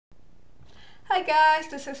Hi guys,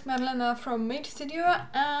 this is Madlena from Mage Studio,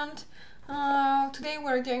 and today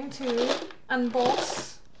we're going to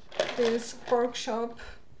unbox this Quarkshop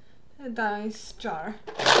dice jar.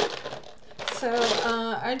 So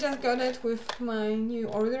I just got it with my new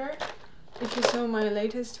order, if you saw my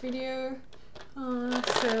latest video.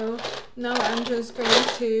 So now I'm just going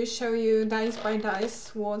to show you dice by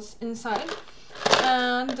dice what's inside.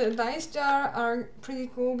 And the dice jar are pretty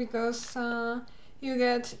cool because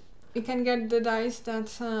you can get the dice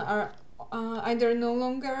that are either no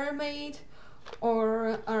longer made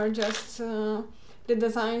or are just the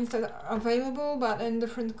designs that are available but in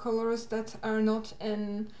different colors that are not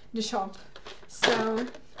in the shop. So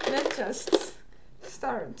let's just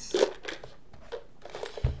start.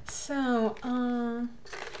 So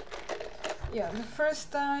yeah, the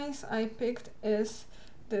first dice I picked is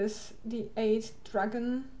this D8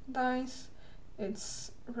 dragon dice.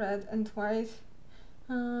 It's red and white.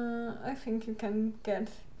 I think you can get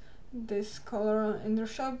this color in the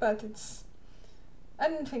shop, but I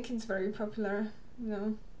don't think it's very popular,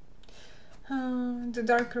 you know. The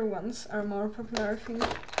darker ones are more popular, I think.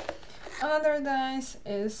 Another dice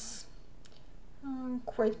is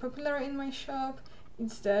quite popular in my shop.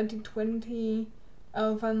 It's the D20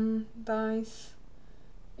 Elven dice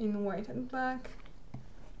in white and black.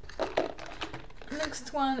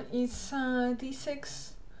 Next one is D6,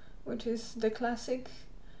 which is the classic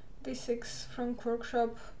D6 from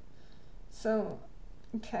Quarkshop. So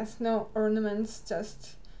it has no ornaments,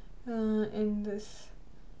 just in this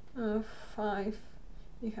 5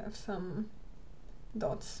 you have some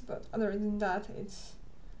dots, but other than that it's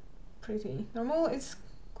pretty normal. It's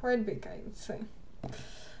quite big, I would say.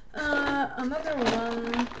 Another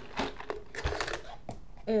one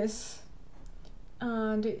is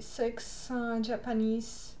the 6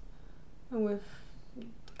 Japanese with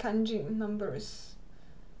kanji numbers.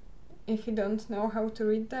 If you don't know how to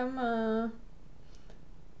read them,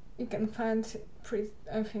 you can find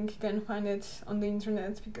I think you can find it on the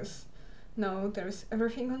internet, because now there's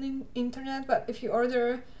everything on the internet. But if you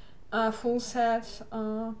order a full set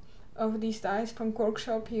of these dice from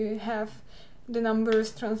Quarkshop, you have the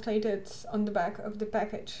numbers translated on the back of the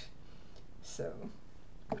package. So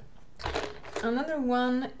another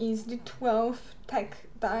one is the 12 tech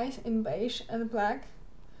dice in beige and black.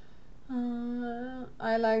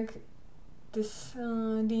 I like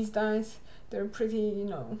these dice. They're pretty, you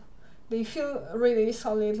know, they feel really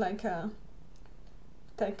solid, like a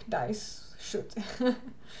tech dice should.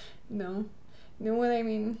 No, you know what I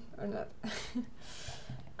mean or not?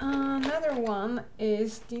 Another one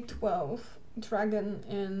is the 12 dragon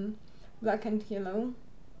in black and yellow.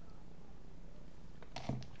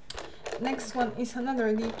 Next one is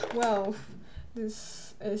another D12.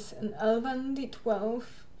 This is an Elven D12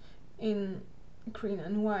 in green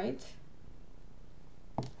and white.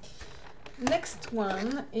 Next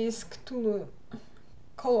one is Cthulhu,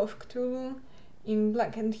 Call of Cthulhu in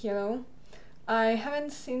black and yellow. I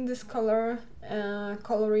haven't seen this coloring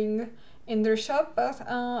in their shop, but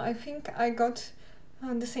I think I got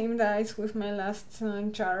the same dice with my last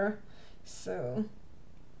jar. So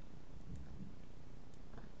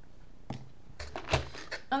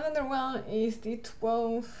another one is the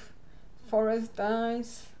 12 forest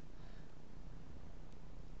dice.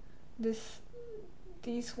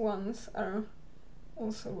 These ones are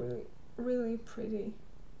also really pretty.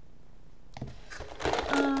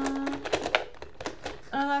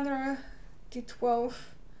 Another D12.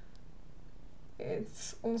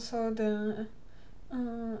 It's also the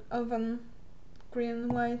Elven green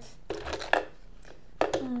and white.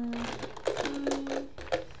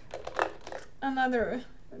 Another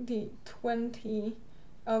D20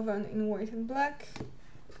 Elven in white and black.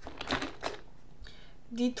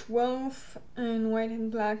 D12 and white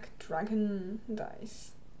and black dragon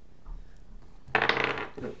dice.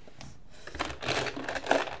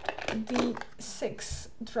 D6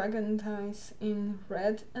 dragon dice in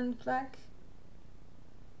red and black.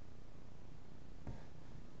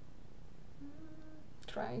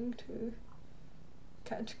 Trying to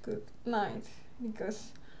catch good light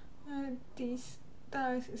because these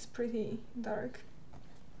dice is pretty dark.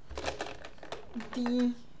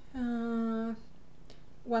 The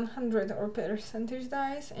 100 or percentage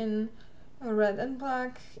dice in red and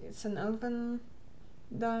black. It's an Elven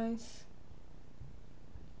dice.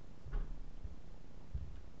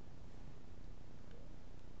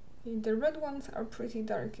 The red ones are pretty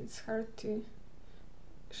dark, it's hard to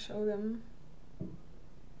show them.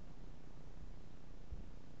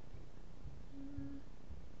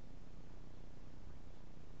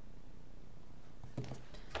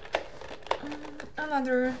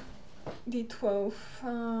 Another D12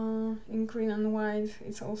 in green and white,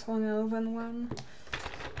 it's also an elven one.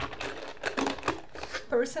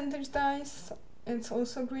 Percentage dice, it's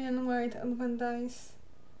also green and white elven dice.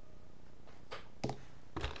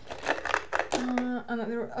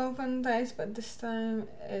 Another elven dice, but this time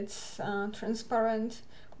it's transparent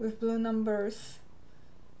with blue numbers.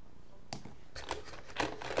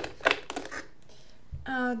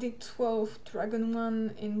 D12 dragon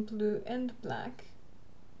one in blue and black.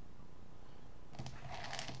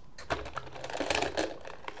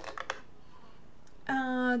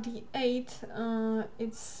 D8,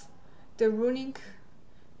 it's the runic,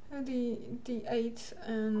 the D8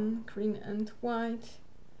 and green and white.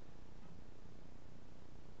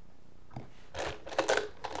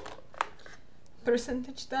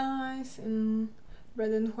 Percentage dice in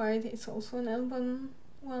red and white, it's also an elven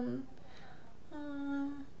one.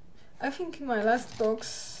 I think in my last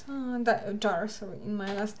box, in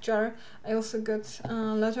my last jar, I also got a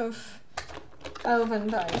lot of elven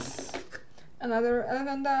dice. Another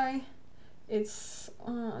elven die, it's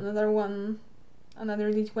another one,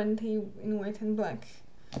 another D20 in white and black.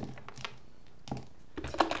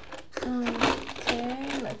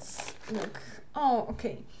 Okay, let's look. Oh,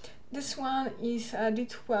 okay. This one is a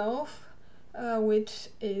D12, which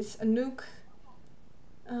is a Nook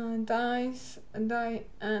die,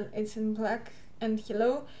 and it's in black and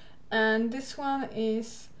yellow. And this one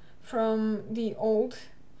is from the old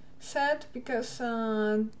set because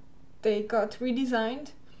they got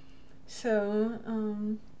redesigned. So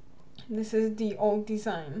this is the old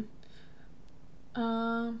design.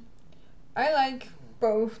 I like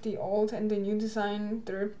both the old and the new design.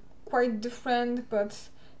 They're quite different, but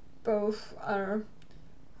both are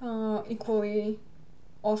equally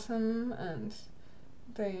awesome, and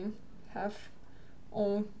they have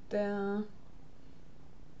all the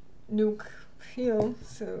Nook feel.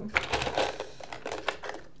 So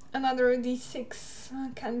another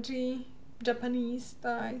D6 kanji Japanese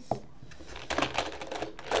dice.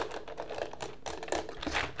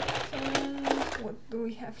 Okay, what do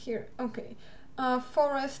we have here? Okay,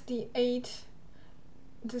 Forest D8.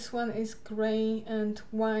 This one is gray and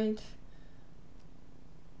white.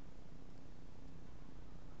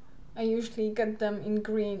 I usually get them in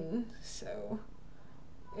green, so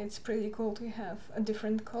it's pretty cool to have a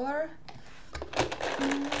different color.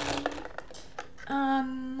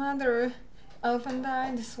 Another elven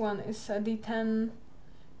die, this one is a D10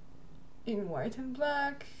 in white and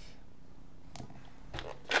black.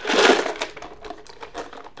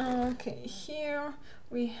 Okay, here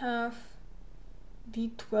we have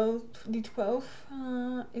D12,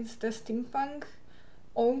 it's the steampunk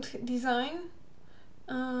old design,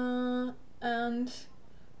 and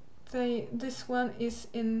this one is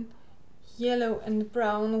in yellow and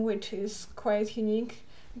brown, which is quite unique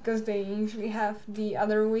because they usually have the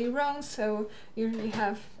other way around. So usually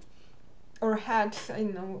have, or had, I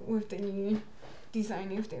don't know with the new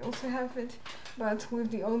design if they also have it, but with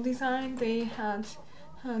the old design they had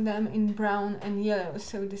them in brown and yellow,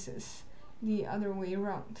 so this is the other way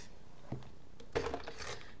around.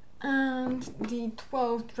 And the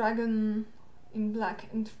 12 dragon in black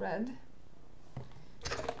and red.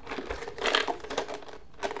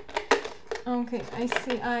 Okay, I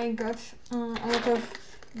see I got a lot of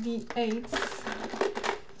D8s.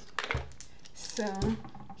 So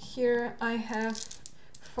here I have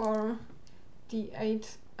 4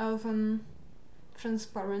 D8 elven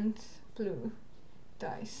transparent blue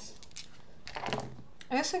dice.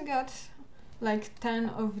 I also got like 10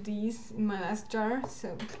 of these in my last jar,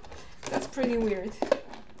 so that's pretty weird.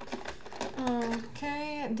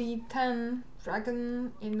 Okay, the 10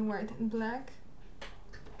 dragon in white and black.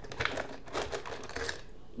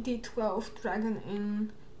 The 12 dragon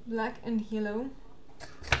in black and yellow.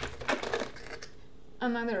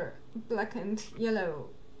 Another black and yellow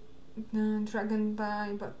dragon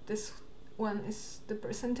die, but this one is the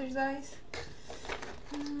percentage dice.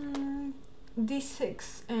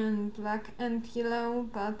 D6 in black and yellow,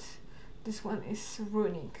 but this one is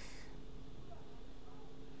runic.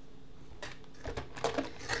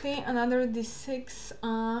 Okay, another D6.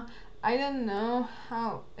 I don't know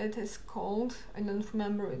how it is called, I don't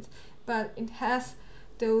remember it, but it has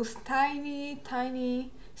those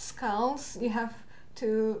tiny skulls. You have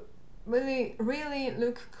to really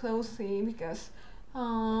look closely because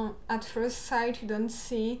at first sight you don't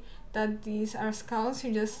see that these are skulls,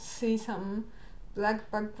 you just see some black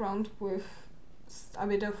background with a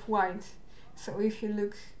bit of white. So if you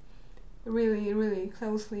look really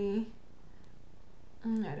closely, I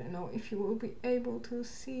don't know if you will be able to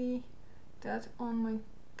see that on my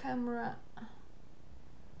camera,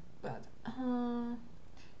 but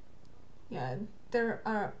yeah, there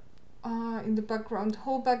are in the background,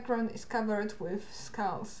 whole background is covered with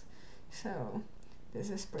skulls, so this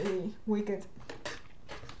is pretty wicked.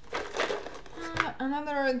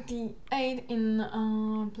 Another D8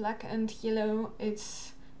 in black and yellow.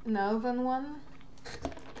 It's an elven one.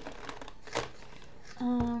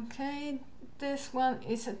 Okay, this one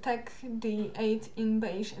is a tech D8 in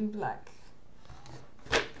beige and black.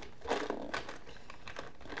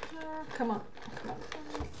 Come on, come on.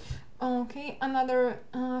 Okay, another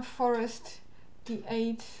forest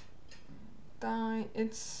D8 die.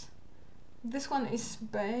 This one is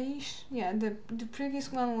beige. Yeah, the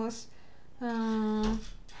previous one was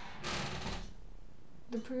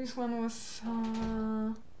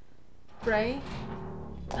gray,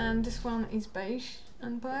 and this one is beige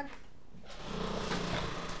and black.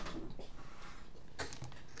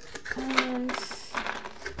 And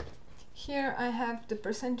here I have the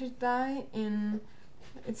percentage die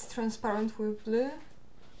it's transparent with blue,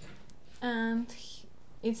 and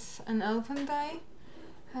it's an elven die,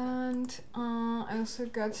 and I also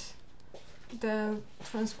got the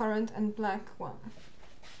transparent and black one.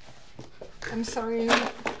 I'm sorry,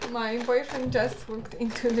 my boyfriend just walked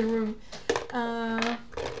into the room.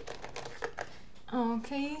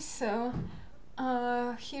 Okay, so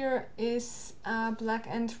here is a black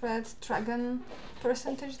and red dragon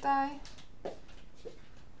percentage die.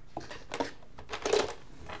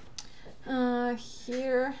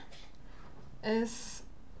 Here is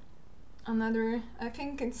another, I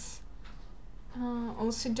think it's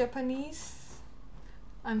also Japanese.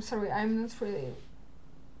 I'm sorry, I don't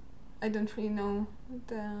really know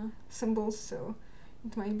the symbols, so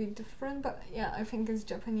it might be different, but yeah, I think it's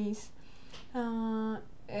Japanese. I'm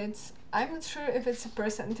not sure if it's a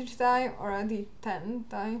percentage die or a D10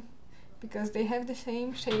 die, because they have the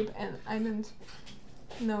same shape and I don't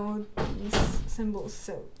know these symbols,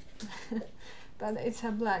 so but it's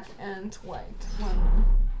a black and white one.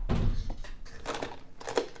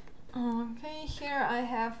 Okay, here I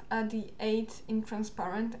have a D8 in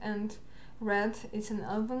transparent and red. It's an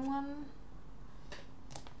elven one.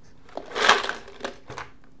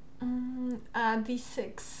 A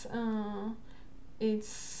D6.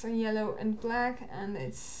 It's yellow and black, and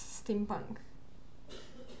it's steampunk.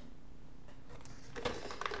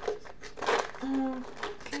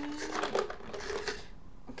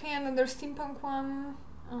 Okay, another steampunk one.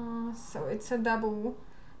 So it's a double,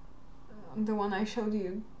 the one I showed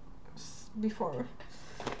you before.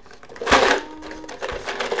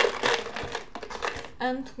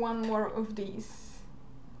 And one more of these.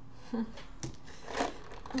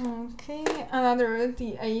 Okay, another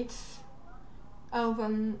D8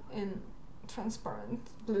 elven in transparent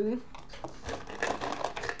blue.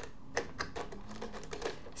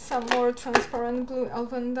 Some more transparent blue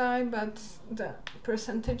elven die, but the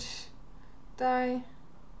percentage die.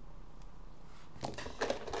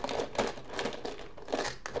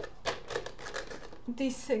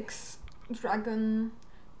 D6 dragon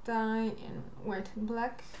die in white and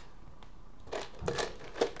black.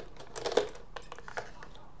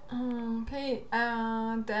 Okay,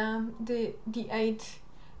 the D8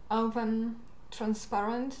 elven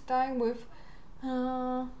transparent die with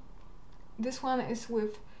this one is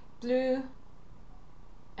with blue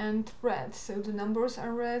and red, so the numbers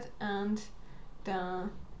are red and the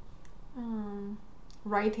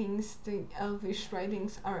writings, the elvish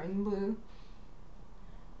writings, are in blue.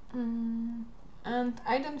 And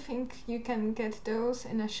I don't think you can get those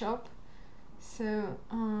in a shop, so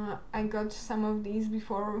I got some of these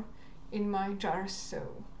before in my jars,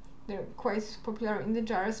 so they're quite popular in the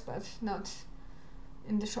jars but not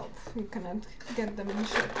in the shop. You cannot get them in the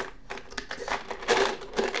shop.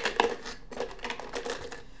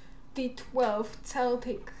 D12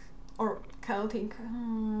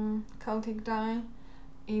 Celtic die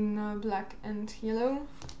in black and yellow.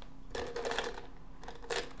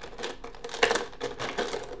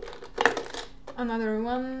 Another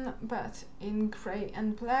one, but in grey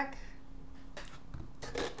and black.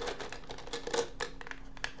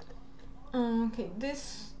 Okay,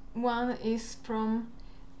 this one is from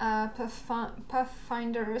a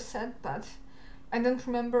Pathfinder set, but I don't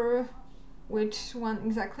remember which one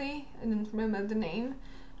exactly. I don't remember the name,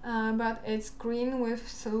 but it's green with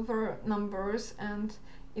silver numbers and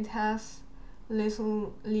it has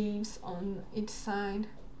little leaves on each side.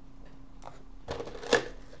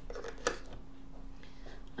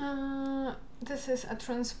 This is a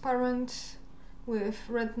transparent with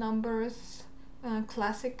red numbers,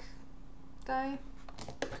 classic die.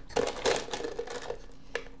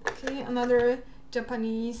 Okay, another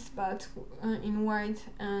Japanese but in white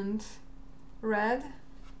and red.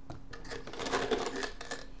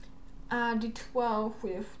 D12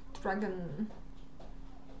 with dragon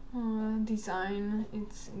design.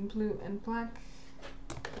 It's in blue and black.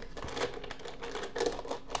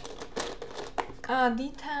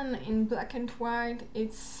 D10 in black and white.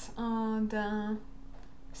 It's the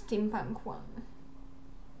steampunk one.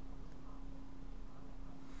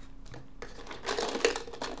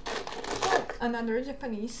 Oh, another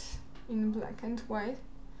Japanese in black and white.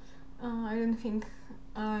 I don't think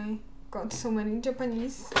I got so many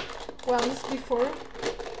Japanese ones before.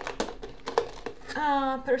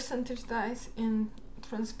 Percentage dice in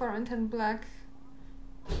transparent and black.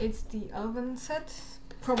 It's the Elven set,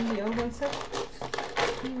 from the Elven set.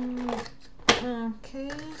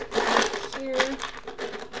 Okay, here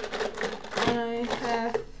I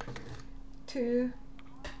have two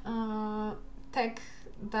tech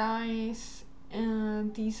dice,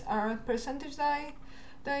 and these are percentage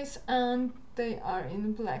dice, and they are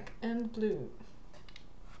in black and blue.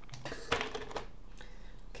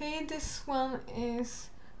 Okay, this one is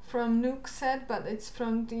from Nook set, but it's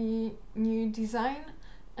from the new design,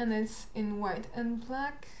 and it's in white and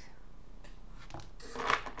black.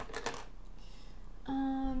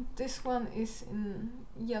 This one is in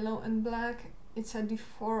yellow and black. It's a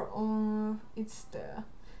D4, it's the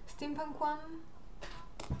steampunk one.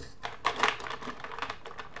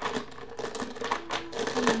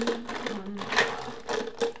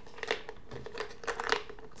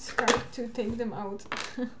 It's hard to take them out.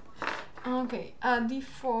 Okay, a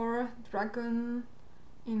D4 dragon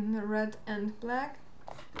in red and black.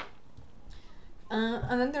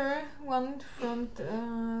 Another one from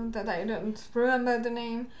that I don't remember the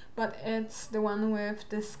name, but it's the one with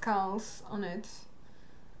the skulls on it.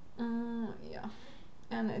 Yeah,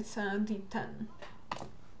 and it's a D10.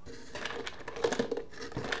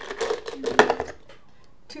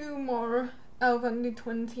 Two more Elven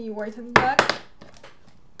D20 white and black.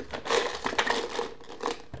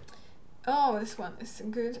 Oh, this one is a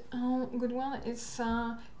good one. It's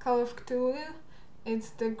Call of Cthulhu. It's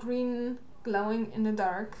the green glowing in the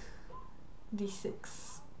dark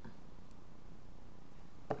D6.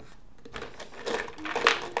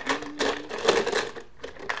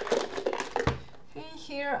 Okay,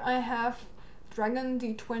 here I have Dragon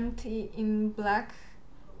D20 in black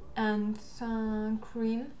and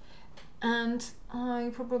green, and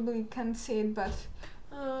you probably can't see it, but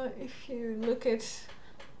if you look at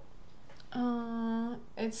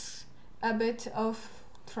it's a bit of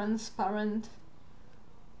transparent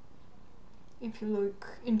if you look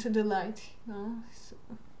into the light, you know. So,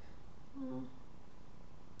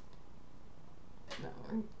 no,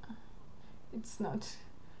 it's not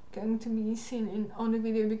going to be seen on the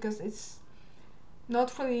video because it's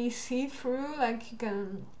not really see-through. Like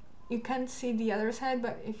you can't see the other side,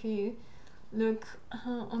 but if you look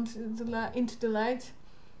into the light,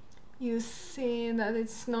 you see that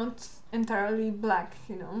it's not entirely black,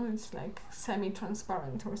 you know, it's like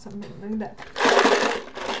semi-transparent or something like that.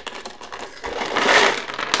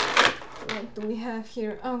 What do we have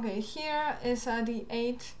here? Okay, here is a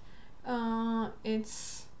D8.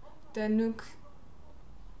 It's the Nook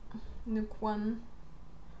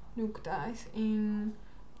dice in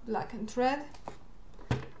black and red.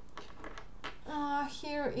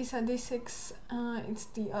 Here is a D6. It's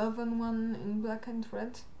the Elven one in black and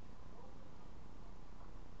red.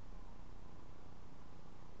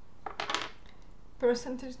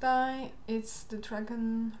 Percentage die, it's the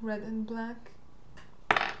dragon red and black.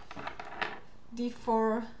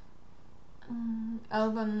 D4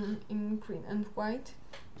 Elven in green and white.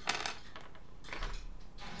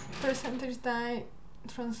 Percentage die,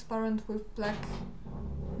 transparent with black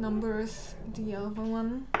numbers, the Elven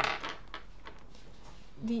one.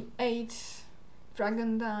 D8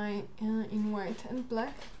 dragon die in white and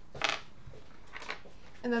black.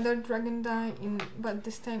 Another dragon die but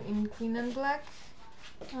this time in green and black.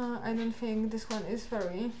 I don't think this one is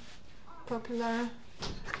very popular.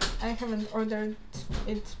 I haven't ordered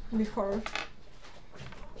it before.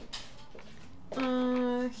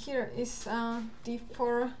 Here is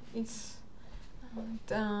D4. It's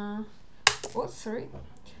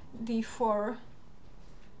D4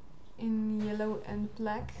 in yellow and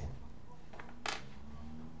black.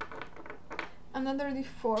 Another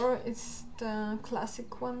D4. It's the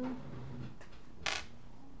classic one.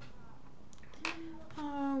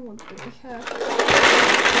 What do we have?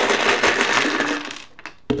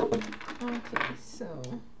 Okay, so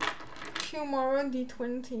few more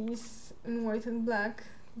D20s in white and black,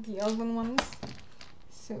 the Elven ones.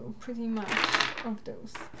 So pretty much of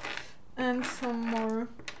those, and some more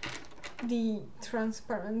the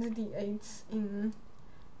transparent D8s in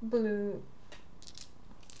blue.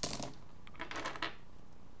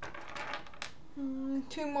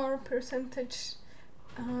 2 more percentage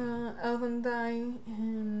elven dye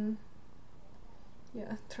in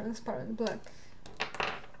transparent black.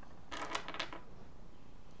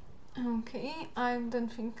 Okay, I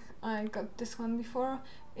don't think I got this one before.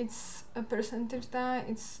 It's a percentage dye,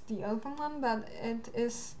 it's the elven one, but it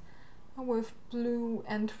is with blue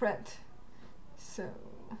and red. So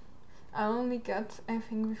I only got, I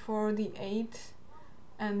think, before the 8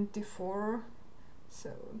 and the 4.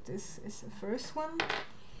 So this is the first one.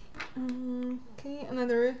 Okay,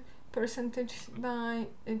 another percentage dye.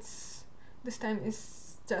 This time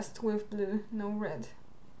is just with blue, no red.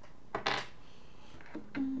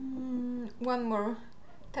 One more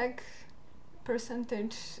tag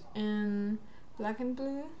percentage in black and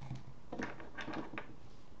blue.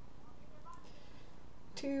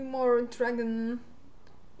 2 more dragon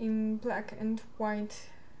in black and white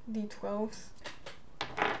D12s.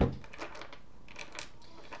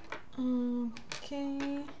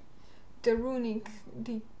 Okay, the runic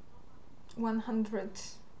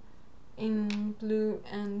D100 in blue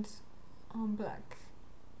and black.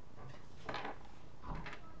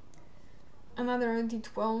 Another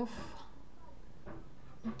D12,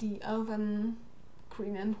 the elven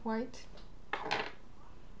green and white.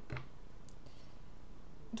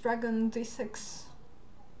 Dragon D6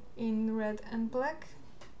 in red and black.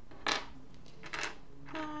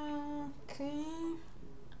 Okay,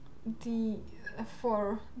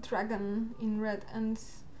 D4 dragon in red and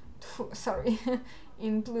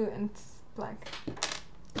in blue and black.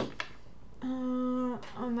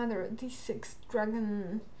 Another D6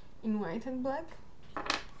 dragon in white and black.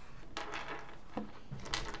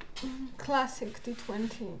 Classic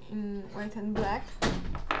D20 in white and black.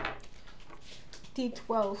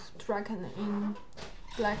 D12 dragon in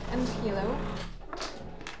black and yellow.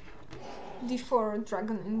 D4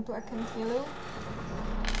 dragon in black and yellow.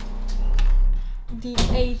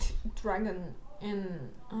 D8 dragon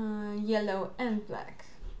in yellow and black.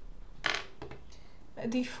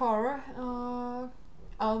 D4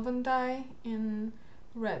 elven dye in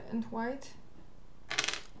red and white.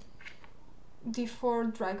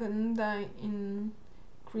 D4 dragon dye in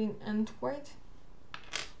green and white.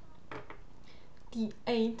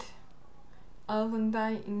 D8 elven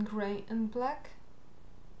dye in grey and black.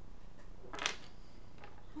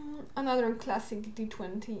 Another classic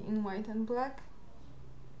D20 in white and black.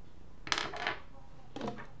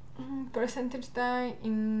 Percentage dye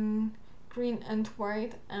in green and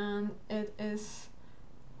white, and it is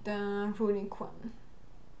the runic one.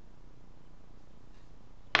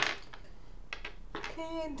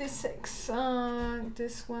 Okay, D6.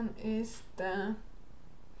 This one is the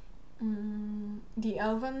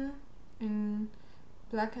elven in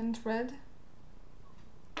black and red.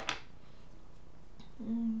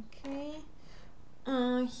 Okay,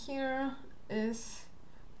 here is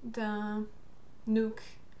the Nuke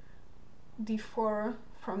D4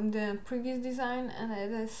 from the previous design, and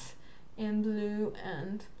it is in blue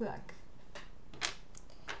and black.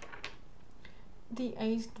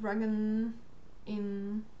 D8 dragon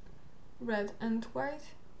in red and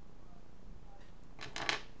white.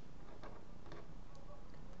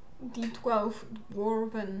 D12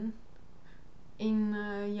 dwarven in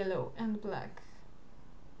yellow and black.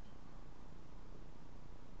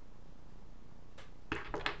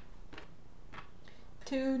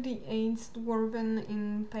 Two D8s dwarven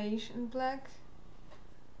in beige and black.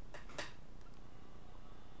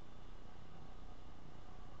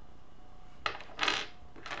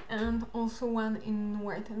 And also one in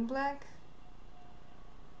white and black.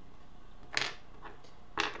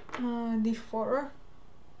 D4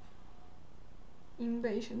 in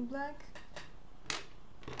beige and black.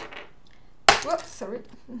 Whoops, sorry.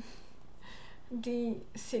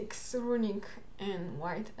 D6 runic in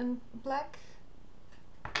white and black.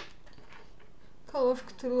 Call of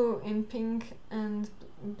Cthulhu in pink and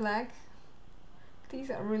black.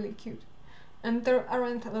 These are really cute. And there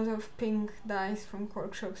aren't a lot of pink dyes from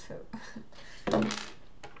Quarkshop, so...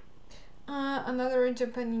 another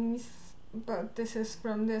Japanese, but this is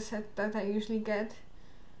from the set that I usually get.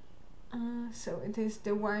 So it is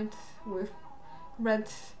the white with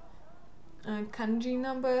red kanji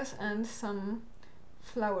numbers and some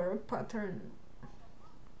flower pattern.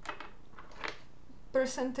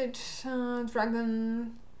 Percentage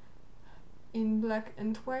dragon in black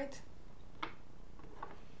and white,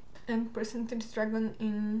 and percentage dragon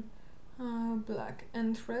in black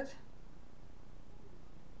and red.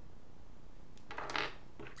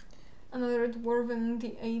 Another dwarven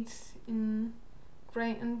D8 in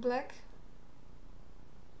grey and black.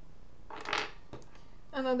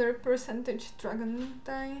 Another percentage dragon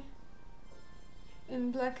die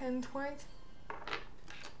in black and white.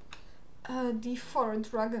 D4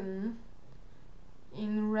 dragon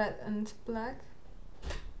in red and black.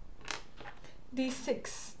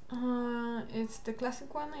 D6 it's the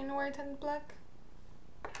classic one in white and black.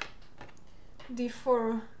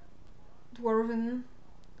 D4 dwarven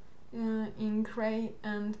in grey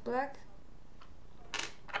and black.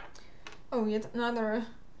 Oh, yet another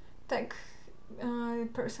tech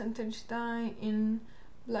percentage die in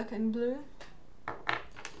black and blue.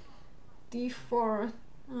 D4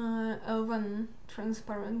 elven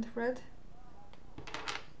transparent red.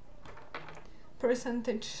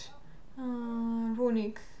 Percentage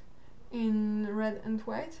runic in red and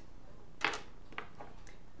white.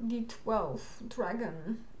 D12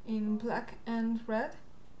 dragon in black and red.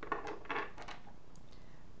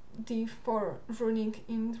 D4 runic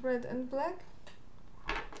in red and black.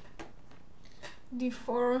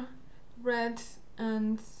 D4 red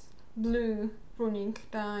and blue runic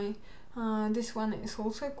die. This one is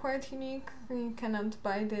also quite unique. You cannot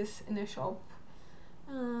buy this in a shop,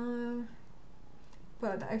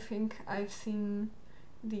 but I think I've seen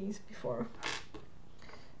these before.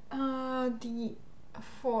 D4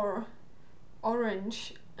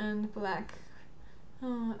 orange and black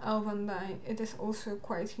elven die. It is also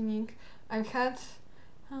quite unique. I've had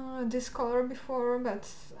this color before, but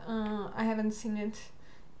I haven't seen it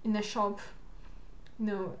in a shop,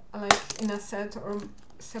 no, like in a set or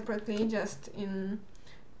separately, just in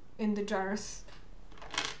the jars.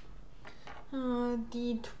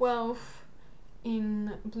 D12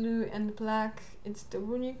 in blue and black, it's the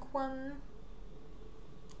runic one.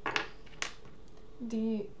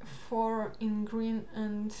 D4 in green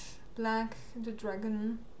and black, the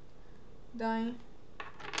dragon die.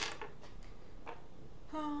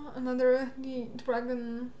 Another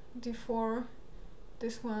dragon D4.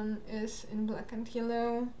 This one is in black and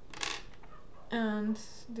yellow, and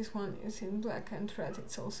this one is in black and red.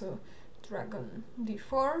 It's also dragon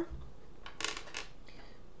D4.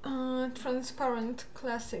 Transparent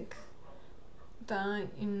classic die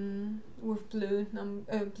in with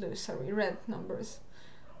red numbers.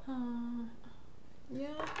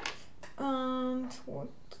 Yeah. And what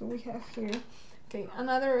do we have here? Okay,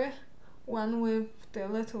 another one with the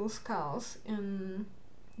little skulls in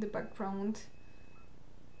the background.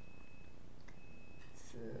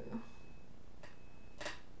 So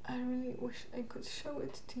I really wish I could show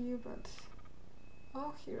it to you, but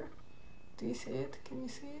oh, here. Do you see it? Can you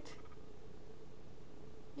see it?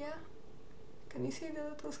 Yeah? Can you see the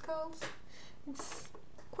little skulls? It's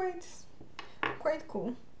quite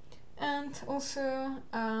cool. And also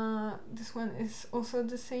this one is also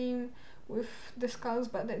the same with the skulls,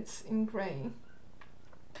 but it's in grey,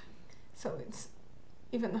 so it's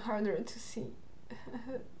even harder to see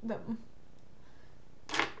them.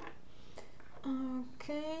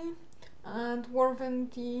 Okay, dwarven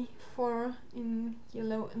D4 in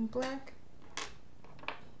yellow and black,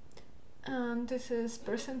 and this is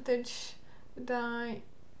percentage die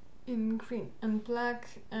in green and black,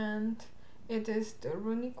 and it is the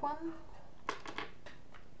runic one.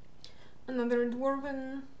 Another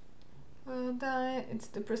dwarven die, it's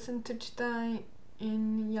the percentage die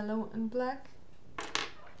in yellow and black,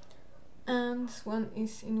 and this one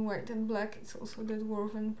is in white and black. It's also the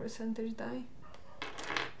dwarven percentage die.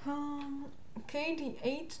 Okay, the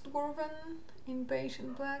 8 dwarven in beige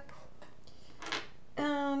and black,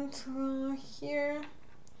 and here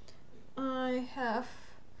I have,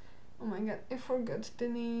 oh my god, I forgot the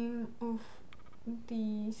name of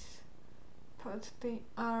these, but they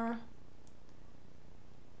are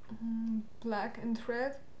black and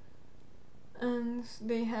red, and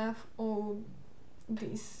they have all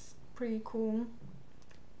this pretty cool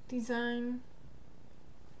design.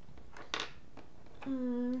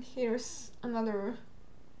 Here's another,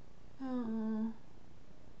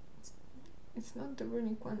 it's not the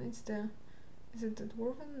runic one, it's the, is it the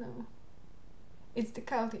dwarven? No, it's the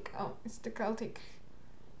Celtic. Oh, it's the Celtic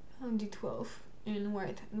D12 in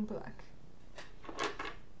white and black.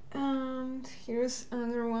 And here's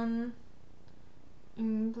another one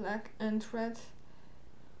in black and red.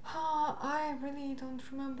 I really don't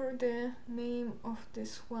remember the name of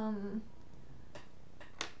this one.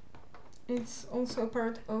 It's also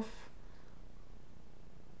part of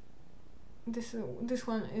this. This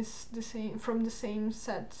one is the same, from the same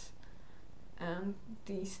set, and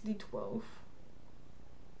these D12.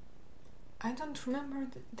 I don't remember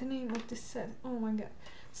the name of this set. Oh my god,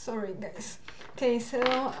 sorry guys. Okay, so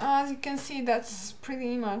as you can see, that's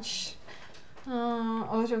pretty much a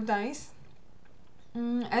lot of dice.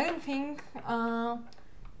 I don't think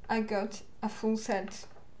I got a full set.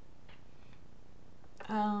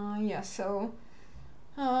 Yeah, so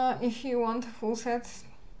if you want a full set,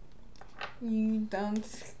 you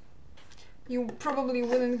probably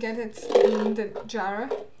wouldn't get it in the jar.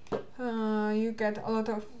 You get a lot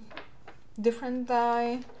of different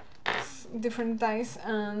dyes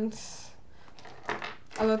and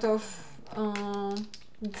a lot of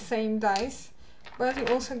same dyes, but you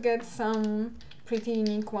also get some pretty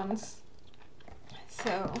unique ones.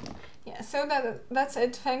 So yeah, so that's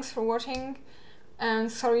it. Thanks for watching,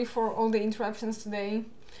 and sorry for all the interruptions today,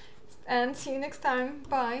 and see you next time.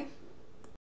 Bye.